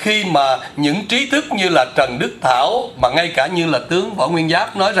 Rồi khi mà những trí thức như là Trần Đức Thảo, mà ngay cả như là tướng Võ Nguyên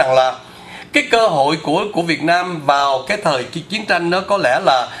Giáp nói rằng là cái cơ hội của Việt Nam vào cái thời chiến tranh đó có lẽ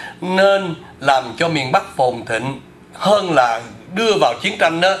là nên làm cho miền Bắc phồn thịnh hơn là đưa vào chiến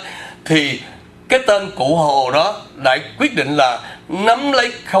tranh đó, thì cái tên cụ Hồ đó lại quyết định là nắm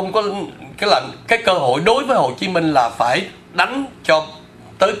lấy, không có cái cơ hội đối với Hồ Chí Minh là phải đánh cho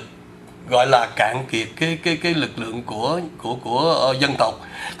tới gọi là cạn kiệt cái lực lượng của dân tộc.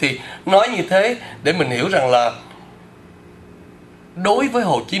 Thì nói như thế để mình hiểu rằng là đối với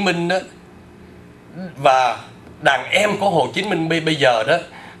Hồ Chí Minh đó và đàn em của Hồ Chí Minh bây giờ đó,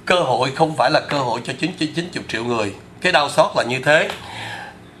 cơ hội không phải là cơ hội cho 90 triệu người. Cái đau xót là như thế.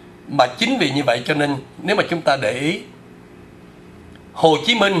 Mà chính vì như vậy cho nên nếu mà chúng ta để ý, Hồ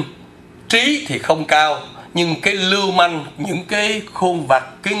Chí Minh trí thì không cao, nhưng cái lưu manh, những cái khôn vặt,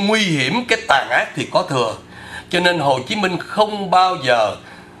 cái nguy hiểm, cái tàn ác thì có thừa. Cho nên Hồ Chí Minh không bao giờ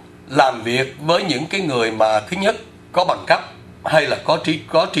làm việc với những cái người mà thứ nhất có bằng cấp hay là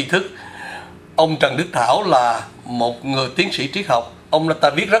có tri thức. Ông Trần Đức Thảo là một người tiến sĩ triết học, ông ta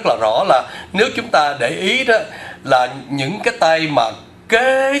viết rất là rõ là nếu chúng ta để ý đó là những cái tay mà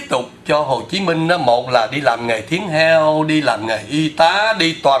kế tục cho Hồ Chí Minh đó, một là đi làm nghề thiến heo, đi làm nghề y tá,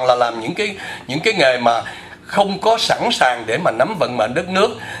 đi toàn là làm những cái nghề mà không có sẵn sàng để mà nắm vận mệnh đất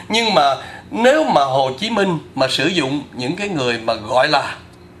nước. Nhưng mà nếu mà Hồ Chí Minh mà sử dụng những cái người mà gọi là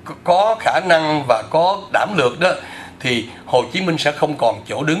có khả năng và có đảm lược đó, thì Hồ Chí Minh sẽ không còn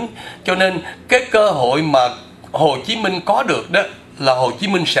chỗ đứng. Cho nên cái cơ hội mà Hồ Chí Minh có được đó là Hồ Chí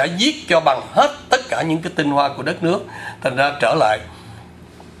Minh sẽ giết cho bằng hết tất cả những cái tinh hoa của đất nước. Thành ra trở lại,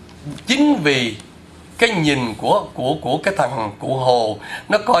 chính vì cái nhìn của cái thằng cụ Hồ,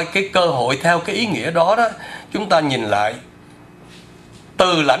 nó coi cái cơ hội theo cái ý nghĩa đó đó. Chúng ta nhìn lại,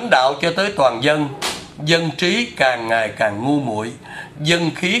 từ lãnh đạo cho tới toàn dân, dân trí càng ngày càng ngu muội,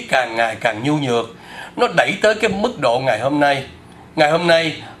 dân khí càng ngày càng nhu nhược. Nó đẩy tới cái mức độ ngày hôm nay. Ngày hôm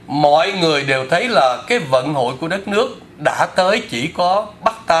nay mọi người đều thấy là cái vận hội của đất nước đã tới chỉ có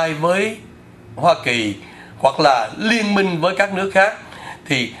bắt tay với Hoa Kỳ hoặc là liên minh với các nước khác.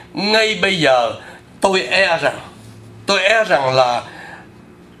 Thì ngay bây giờ tôi e rằng là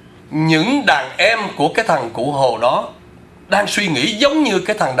những đàn em của cái thằng cụ Hồ đó đang suy nghĩ giống như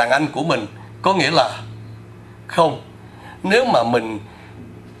cái thằng đàn anh của mình. Có nghĩa là không, nếu mà mình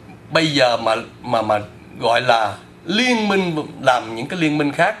bây giờ mà gọi là liên minh, làm những cái liên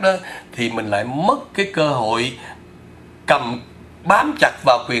minh khác đó, thì mình lại mất cái cơ hội bám chặt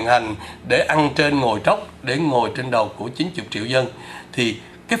vào quyền hành để ăn trên ngồi tróc, để ngồi trên đầu của 90 triệu dân. Thì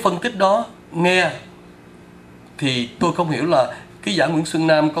cái phân tích đó nghe thì tôi không hiểu là ký giả Nguyễn Xuân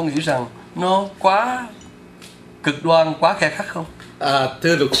Nam có nghĩ rằng nó quá cực đoan, quá khe khắt không?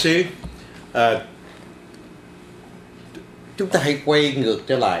 Thưa luật sư, chúng ta hãy quay ngược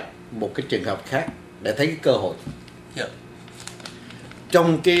trở lại một cái trường hợp khác để thấy cái cơ hội. Yeah.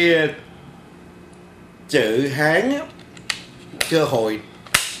 Trong cái chữ Hán á, cơ hội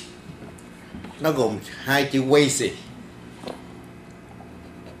nó gồm hai chữ wazy,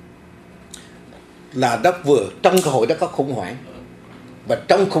 là nó vừa trong cơ hội đó có khủng hoảng, và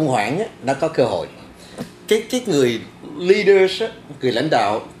trong khủng hoảng á, nó có cơ hội. Cái người leaders á, người lãnh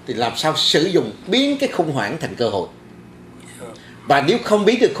đạo thì làm sao sử dụng, biến cái khủng hoảng thành cơ hội. Và nếu không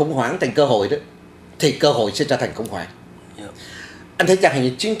biến được khủng hoảng thành cơ hội đó, thì cơ hội sẽ trở thành khủng hoảng. Anh thấy chẳng hạn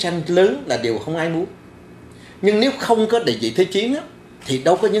như chiến tranh lớn là điều không ai muốn. Nhưng nếu không có địa vị thế chiến á, thì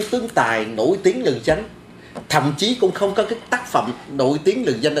đâu có những tướng tài nổi tiếng lừng danh. Thậm chí cũng không có cái tác phẩm nổi tiếng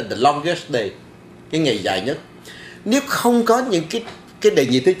lừng danh là The Longest Day, cái ngày dài nhất. Nếu không có những cái đề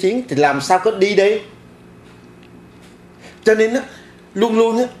nghị thế chiến thì làm sao có đi đây. Cho nên á, luôn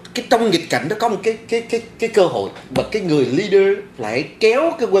luôn á, cái trong nghịch cảnh nó có một cái cơ hội, và cái người leader lại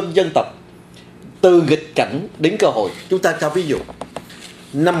kéo cái quân dân tộc từ nghịch cảnh đến cơ hội. Chúng ta cho ví dụ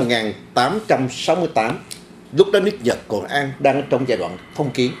năm 1868, lúc đó nước Nhật còn đang trong giai đoạn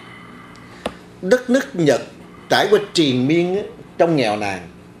phong kiến. Đất nước Nhật trải qua triền miên trong nghèo nàn,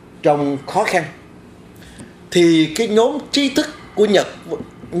 trong khó khăn. Thì cái nhóm trí thức của Nhật,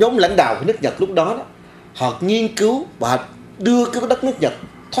 nhóm lãnh đạo của nước Nhật lúc đó, họ nghiên cứu và đưa cái đất nước Nhật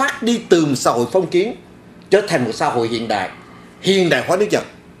thoát đi từ một xã hội phong kiến trở thành một xã hội hiện đại hóa nước Nhật,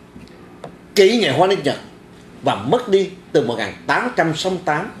 kỹ nghệ hóa nước Nhật, và mất đi từ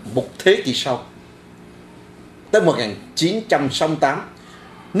 1868, một thế kỷ sau, tới 1968,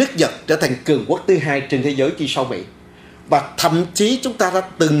 nước Nhật trở thành cường quốc thứ hai trên thế giới chỉ sau Mỹ. Và thậm chí chúng ta đã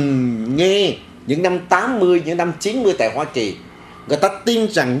từng nghe những năm 80, những năm 90 tại Hoa Kỳ, người ta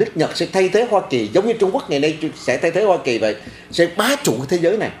tin rằng nước Nhật sẽ thay thế Hoa Kỳ, giống như Trung Quốc ngày nay sẽ thay thế Hoa Kỳ vậy, sẽ bá chủ thế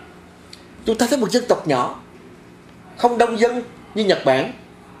giới này. Chúng ta thấy một dân tộc nhỏ, không đông dân như Nhật Bản,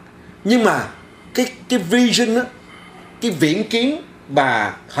 nhưng mà cái vision đó, cái viễn kiến,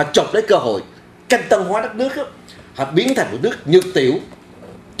 và họ chộp lấy cơ hội canh tân hóa đất nước đó, họ biến thành một nước nhược tiểu,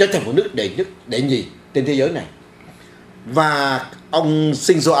 trở thành một nước đệ nhất, đệ nhì trên thế giới này. Và ông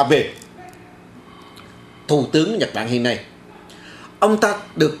Shinzo Abe, thủ tướng Nhật Bản hiện nay, ông ta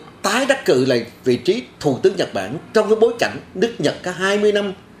được tái đắc cử lại vị trí thủ tướng Nhật Bản trong cái bối cảnh nước Nhật có 20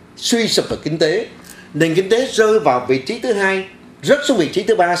 năm suy sụp về kinh tế, nền kinh tế rơi vào vị trí thứ hai, rớt xuống vị trí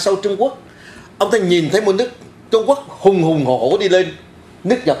thứ ba sau Trung Quốc. Ông ta nhìn thấy một nước Trung Quốc hùng hùng hổ hổ đi lên,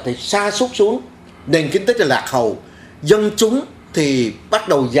 nước Nhật thì sa sút xuống, nền kinh tế thì lạc hậu, dân chúng thì bắt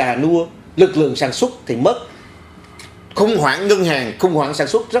đầu già nua, lực lượng sản xuất thì mất. khủng hoảng ngân hàng, khủng hoảng sản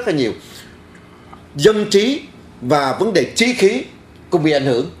xuất rất là nhiều. Dân trí và vấn đề trí khí cũng bị ảnh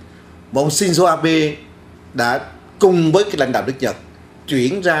hưởng. Mà ông Shinzo Abe đã cùng với cái lãnh đạo nước Nhật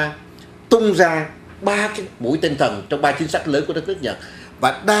tung ra 3 cái mũi tên thần trong 3 chính sách lớn của đất nước Nhật,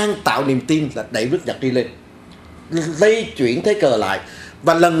 và đang tạo niềm tin là đẩy nước Nhật đi lên, lay chuyển thế cờ lại.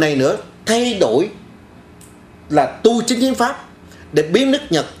 Và lần này nữa thay đổi là tu chính hiến pháp để biến nước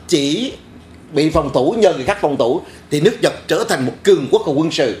Nhật chỉ bị phòng thủ, nhờ người khác phòng thủ thì nước Nhật trở thành một cường quốc của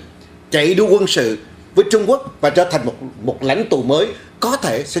quân sự, chạy đua quân sự với Trung Quốc và trở thành một lãnh tụ mới, có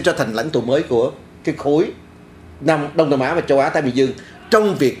thể sẽ trở thành lãnh tụ mới của cái khối Đông Nam Á và châu Á Thái Bình Dương,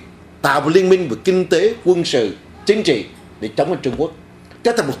 trong việc tạo một liên minh về kinh tế, quân sự, chính trị để chống lại Trung Quốc,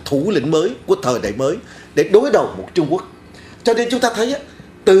 trở thành một thủ lĩnh mới của thời đại mới để đối đầu một Trung Quốc. Cho nên chúng ta thấy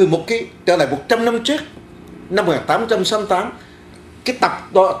từ một cái trở lại 100 năm trước, năm 1868, cái tập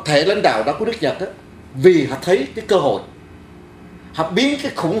thể lãnh đạo đó của nước Nhật vì họ thấy cái cơ hội, họ biến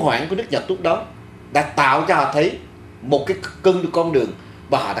cái khủng hoảng của nước Nhật lúc đó đã tạo cho họ thấy một cái con đường,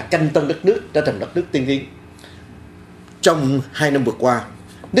 và họ đã canh tân đất nước trở thành đất nước tiên tiến. Trong 2 năm vừa qua,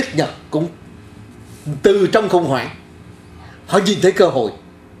 nước Nhật cũng từ trong khủng hoảng họ nhìn thấy cơ hội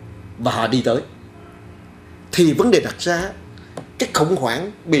và họ đi tới. Thì vấn đề đặt ra, cái khủng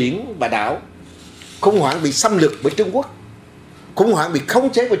hoảng biển và đảo, khủng hoảng bị xâm lược bởi Trung Quốc, khủng hoảng bị khống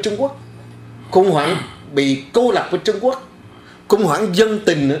chế bởi Trung Quốc, khủng hoảng bị cô lập với Trung Quốc, khủng hoảng dân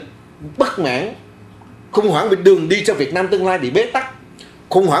tình bất mãn, khủng hoảng về đường đi cho Việt Nam tương lai bị bế tắc,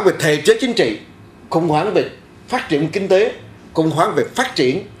 khủng hoảng về thể chế chính trị, khủng hoảng về phát triển kinh tế, khủng hoảng về phát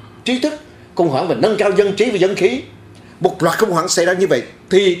triển trí thức, khủng hoảng về nâng cao dân trí và dân khí. Một loạt khủng hoảng xảy ra như vậy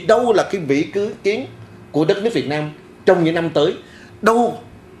thì đâu là cái vĩ kiến của đất nước Việt Nam trong những năm tới, đâu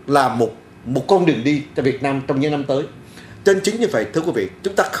là một con đường đi cho Việt Nam trong những năm tới. Cho nên chính như vậy, thưa quý vị,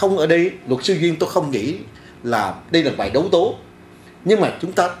 chúng ta không ở đây, luật sư Duyên tôi không nghĩ là đây là bài đấu tố, nhưng mà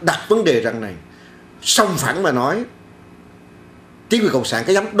chúng ta đặt vấn đề rằng này, song phẳng mà nói, chính quyền cộng sản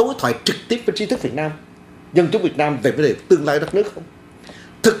có dám đối thoại trực tiếp với trí thức Việt Nam, dân chúng Việt Nam về vấn đề tương lai đất nước không?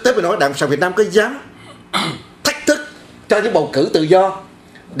 Thực tế mà nói, Đảng Cộng sản Việt Nam có dám thách thức cho những bầu cử tự do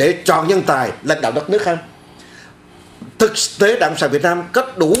để chọn nhân tài lãnh đạo đất nước không? Thực tế Đảng Cộng sản Việt Nam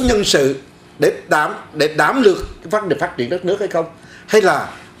có đủ nhân sự để đảm lược vấn đề phát triển đất nước hay không? Hay là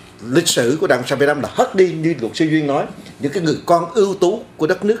lịch sử của Đảng Cộng sản Việt Nam là hất đi, như luật sư Duyên nói, những cái người con ưu tú của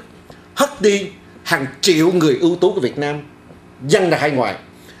đất nước, hất đi hàng triệu người ưu tú của Việt Nam văng ra hải ngoại.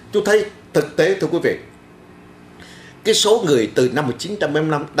 Tôi thấy thực tế, thưa quý vị, cái số người từ năm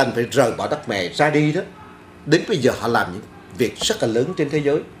 1975 đành phải rời bỏ đất mẹ ra đi đó, đến bây giờ họ làm những việc rất là lớn trên thế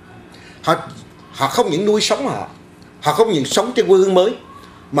giới. Họ không những nuôi sống họ không những sống trên quê hương mới,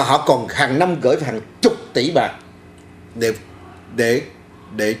 mà họ còn hàng năm gửi về hàng chục tỷ bạc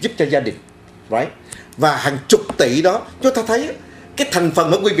để giúp cho gia đình, right? Và hàng chục tỷ đó chúng ta thấy cái thành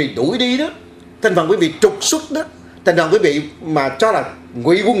phần mà quý vị đuổi đi đó, thành phần quý vị trục xuất đó, thành phần quý vị mà cho là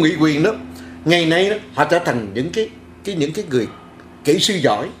ngụy quân ngụy quyền đó, ngày nay đó họ trở thành những cái người kỹ sư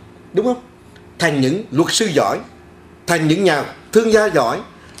giỏi, đúng không? Thành những luật sư giỏi, thành những nhà thương gia giỏi,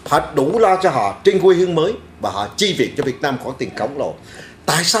 họ đủ lo cho họ trên quê hương mới và họ chi viện cho Việt Nam khoản tiền khổng lồ.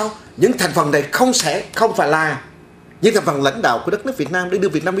 Tại sao những thành phần này không phải là những thành phần lãnh đạo của đất nước Việt Nam để đưa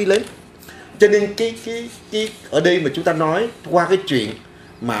Việt Nam đi lên? Cho nên cái ở đây mà chúng ta nói qua cái chuyện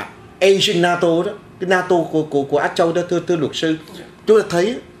mà Asian NATO đó, cái NATO của Á Châu đó, thưa luật sư, chúng ta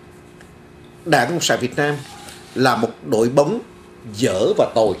thấy Đảng Cộng sản Việt Nam là một đội bóng dở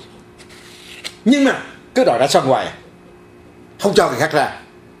và tồi, nhưng mà cứ đòi ra sân ngoài, không cho người khác ra.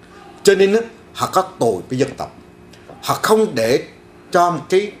 Cho nên họ có tồi với dân tộc, họ không để cho một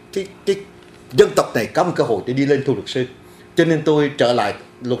cái dân tộc này có một cơ hội để đi lên, thưa luật sư. Cho nên tôi trở lại,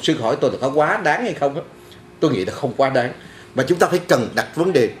 luật sư hỏi tôi là có quá đáng hay không đó. Tôi nghĩ là không quá đáng, mà chúng ta phải cần đặt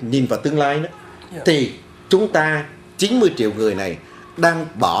vấn đề nhìn vào tương lai đó. Thì chúng ta 90 triệu người này đang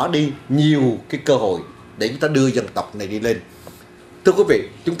bỏ đi nhiều cái cơ hội để chúng ta đưa dân tộc này đi lên. Thưa quý vị,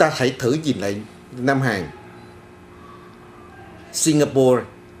 chúng ta hãy thử nhìn lại Nam Hàn, Singapore,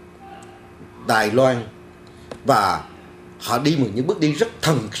 Đài Loan, và họ đi một những bước đi rất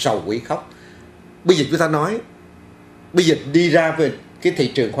thần sầu quỷ khóc. Bây giờ chúng ta nói, bây giờ đi ra về cái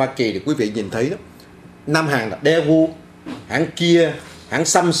thị trường Hoa Kỳ thì quý vị nhìn thấy đó, Nam Hàn là Daewoo, hãng Kia, hãng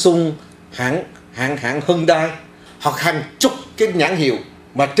Samsung, hãng Hyundai, hoặc hàng chục cái nhãn hiệu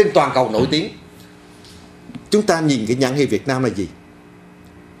mà trên toàn cầu nổi tiếng. Chúng ta nhìn cái nhãn hiệu Việt Nam là gì?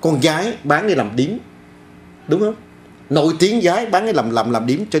 Con gái bán đi làm điếm, đúng không? Nổi tiếng gái bán đi làm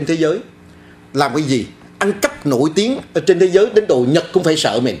điếm trên thế giới. Làm cái gì? Ăn cắp nổi tiếng ở trên thế giới, đến đồ Nhật cũng phải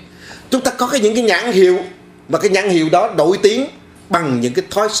sợ mình. Chúng ta có những cái nhãn hiệu, mà cái nhãn hiệu đó nổi tiếng bằng những cái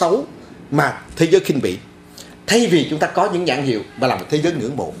thói xấu mà thế giới khinh bỉ. Thay vì chúng ta có những nhãn hiệu mà làm thế giới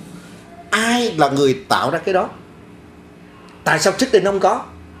ngưỡng mộ, ai là người tạo ra cái đó? Tại sao trước đây nó không có?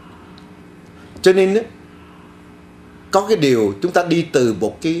 Cho nên có cái điều chúng ta đi từ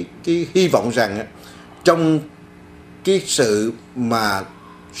một cái hy vọng rằng trong cái sự mà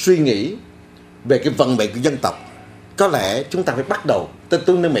suy nghĩ về cái vận mệnh của dân tộc, có lẽ chúng ta phải bắt đầu,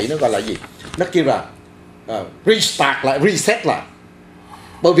 tôi nước Mỹ nó gọi là gì? Nó kêu là restart lại, reset lại.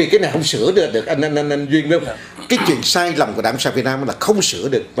 Bởi vì cái này không sửa được anh Duyên đâu. Cái chuyện sai lầm của Đảng Cộng sản Việt Nam là không sửa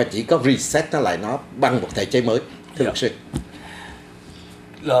được, và chỉ có reset nó lại, nó bằng một thể chế mới. Thưa luật sư.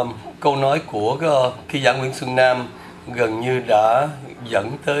 Câu nói của ký giả Nguyễn Xuân Nam gần như đã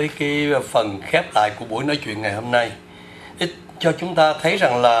dẫn tới cái phần khép lại của buổi nói chuyện ngày hôm nay. Cho chúng ta thấy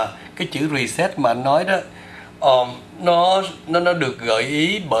rằng là cái chữ reset mà anh nói đó, nó được gợi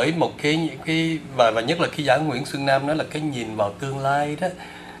ý bởi một cái và nhất là ký giả Nguyễn Xuân Nam nói là cái nhìn vào tương lai đó,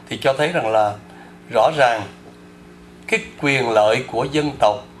 thì cho thấy rằng là rõ ràng cái quyền lợi của dân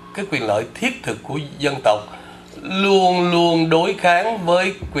tộc, cái quyền lợi thiết thực của dân tộc luôn luôn đối kháng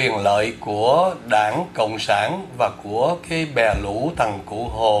với quyền lợi của Đảng Cộng sản và của cái bè lũ thằng cụ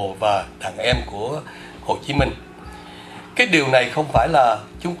Hồ và thằng em của Hồ Chí Minh. Cái điều này không phải là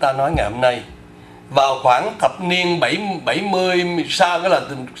chúng ta nói ngày hôm nay. Vào khoảng thập niên 70, sau cái là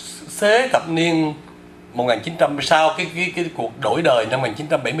xế thập niên 1900, sau cái cuộc đổi đời năm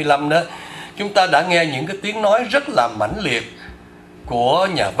 1975 đó, chúng ta đã nghe những cái tiếng nói rất là mãnh liệt của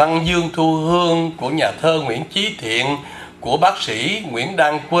nhà văn Dương Thu Hương, của nhà thơ Nguyễn Chí Thiện, của bác sĩ Nguyễn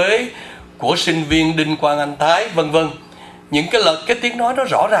Đan Quế, của sinh viên Đinh Quang Anh Thái, vân vân. Những cái tiếng nói đó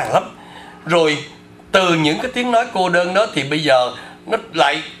rõ ràng lắm. Rồi từ những cái tiếng nói cô đơn đó thì bây giờ nó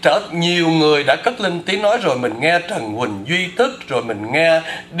lại nhiều người đã cất lên tiếng nói rồi. Mình nghe Trần Huỳnh Duy Thức, rồi mình nghe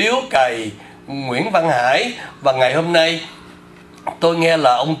Điếu Cày, Nguyễn Văn Hải, và ngày hôm nay tôi nghe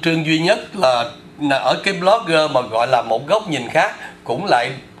là ông Trương Duy Nhất là ở cái blogger mà gọi là Một Góc Nhìn Khác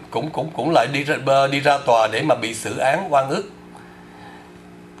cũng lại đi ra tòa để mà bị xử án oan ức.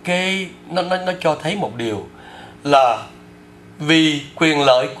 Nó cho thấy một điều là vì quyền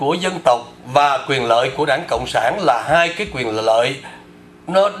lợi của dân tộc và quyền lợi của Đảng Cộng sản là hai cái quyền lợi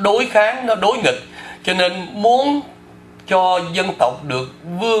nó đối kháng, nó đối nghịch, cho nên muốn cho dân tộc được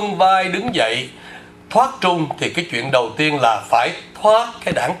vươn vai đứng dậy thoát trung thì cái chuyện đầu tiên là phải thoát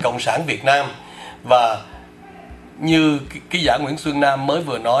cái Đảng Cộng sản Việt Nam. Và như ký giả Nguyễn Xuân Nam mới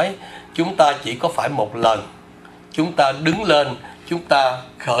vừa nói, chúng ta chỉ có phải một lần chúng ta đứng lên, chúng ta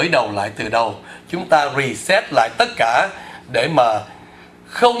khởi đầu lại từ đầu, chúng ta reset lại tất cả để mà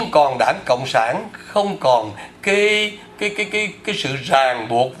không còn Đảng Cộng sản, không còn cái sự ràng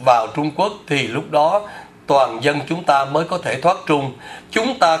buộc vào Trung Quốc, thì lúc đó toàn dân chúng ta mới có thể thoát trung.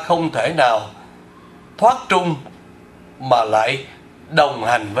 Chúng ta không thể nào thoát trung mà lại đồng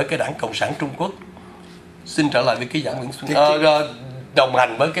hành với cái Đảng Cộng sản Trung Quốc. Xin trở lại với ký giả Nguyễn Xuân đồng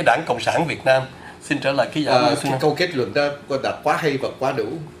hành với cái Đảng Cộng sản Việt Nam. Xin trở lại ký giả Nguyễn Xuân. Câu kết luận đó đã quá hay và quá đủ.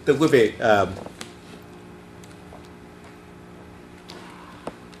 Thưa quý vị,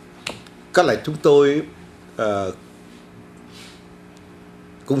 có lẽ chúng tôi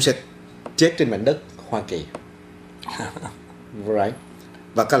cũng sẽ chết trên mảnh đất Hoa Kỳ, right?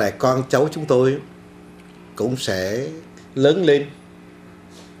 Và có lẽ con cháu chúng tôi cũng sẽ lớn lên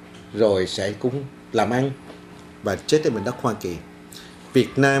rồi sẽ cũng làm ăn và chết trên mảnh đất Hoa Kỳ. Việt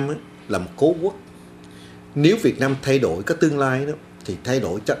Nam là một cố quốc. Nếu Việt Nam thay đổi cái tương lai đó thì thay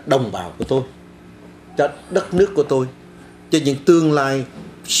đổi cho đồng bào của tôi, cho đất nước của tôi, cho những tương lai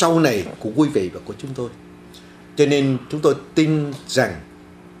sau này của quý vị và của chúng tôi. Cho nên chúng tôi tin rằng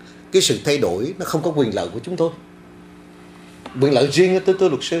cái sự thay đổi nó không có quyền lợi của chúng tôi, quyền lợi riêng của tôi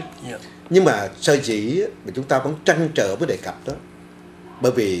luật sư. Nhưng mà sở dĩ mà chúng ta vẫn trăn trở với đề cập đó,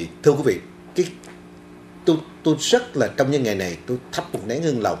 bởi vì thưa quý vị, tôi rất là trong những ngày này tôi thắp một nén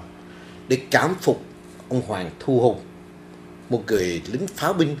hương lòng để cảm phục ông Hoàng Thu Hùng, một người lính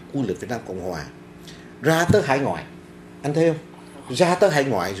pháo binh quân lực Việt Nam Cộng Hòa, ra tới hải ngoại. Anh thấy không? Ra tới hải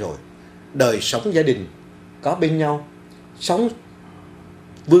ngoại rồi, đời sống gia đình có bên nhau, sống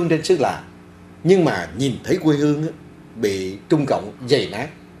vươn trên xứ lạ, nhưng mà nhìn thấy quê hương bị Trung Cộng dày nát,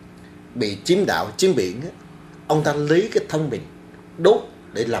 bị chiếm đảo, chiếm biển, ông ta lấy cái thân mình đốt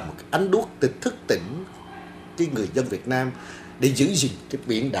để làm một cái ánh đuốc để thức tỉnh cái người dân Việt Nam, để giữ gìn cái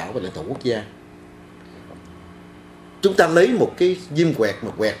biển đảo và lãnh thổ quốc gia. Chúng ta lấy một cái diêm quẹt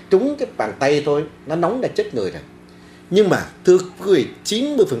mà quẹt trúng cái bàn tay thôi, nó nóng đã chết người rồi. Nhưng mà thưa quý vị,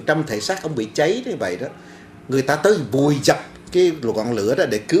 90% thể xác ông bị cháy như vậy đó, người ta tới vùi dập cái ngọn lửa đó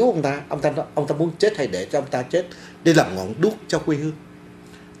để cứu ông ta. Ông ta muốn chết hay để cho ông ta chết, để làm ngọn đuốc cho quê hương.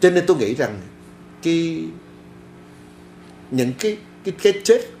 Cho nên tôi nghĩ rằng những cái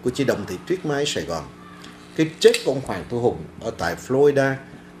chết của chị Đồng Thị Tuyết Mai Sài Gòn cái chết của ông Hoàng Thu Hùng ở tại Florida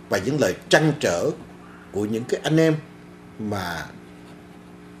và những lời trăn trở của những cái anh em mà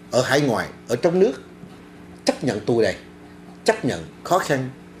ở hải ngoại, ở trong nước chấp nhận tù đầy, chấp nhận khó khăn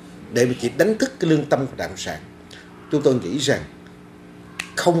để mà chỉ đánh thức cái lương tâm của Đảng Cộng sản. Chúng tôi nghĩ rằng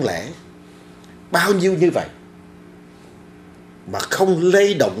không lẽ bao nhiêu như vậy mà không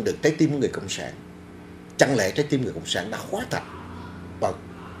lay động được trái tim của người Cộng sản? Chẳng lẽ trái tim người Cộng sản đã hóa thạch và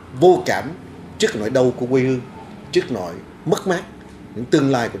vô cảm trước nỗi đau của quê hương, trước nỗi mất mát những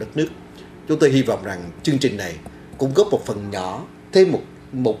tương lai của đất nước? Chúng tôi hy vọng rằng chương trình này cũng góp một phần nhỏ, thêm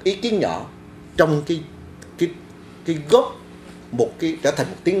một ý kiến nhỏ trong cái góp trở thành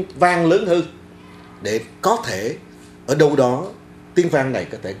một tiếng vang lớn hơn, để có thể ở đâu đó tiếng vang này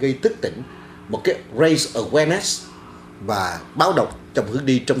có thể gây thức tỉnh một cái raise awareness và báo động trong hướng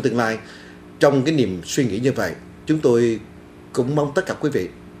đi trong tương lai. Trong cái niềm suy nghĩ như vậy, chúng tôi cũng mong tất cả quý vị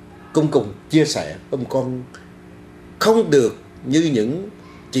cùng chia sẻ với một con không được như những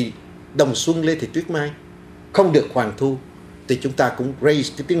chị Đồng Xuân, Lê Thị Tuyết Mai, không được Hoàng Thu, thì chúng ta cũng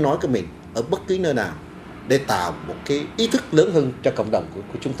raise cái tiếng nói của mình ở bất cứ nơi nào để tạo một cái ý thức lớn hơn cho cộng đồng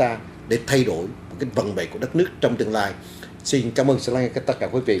của chúng ta, để thay đổi một cái vận mệnh của đất nước trong tương lai. Xin cảm ơn sự lắng nghe tất cả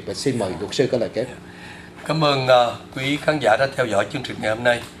quý vị và xin mời luật sư có lời kết. Cảm ơn quý khán giả đã theo dõi chương trình ngày hôm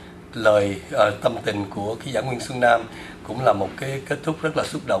nay. Lời tâm tình của ký giả Nguyễn Xuân Nam cũng là một cái kết thúc rất là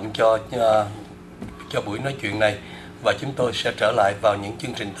xúc động cho buổi nói chuyện này, và chúng tôi sẽ trở lại vào những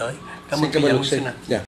chương trình tới. Cảm ơn ký giả Nguyễn Xuân Nam.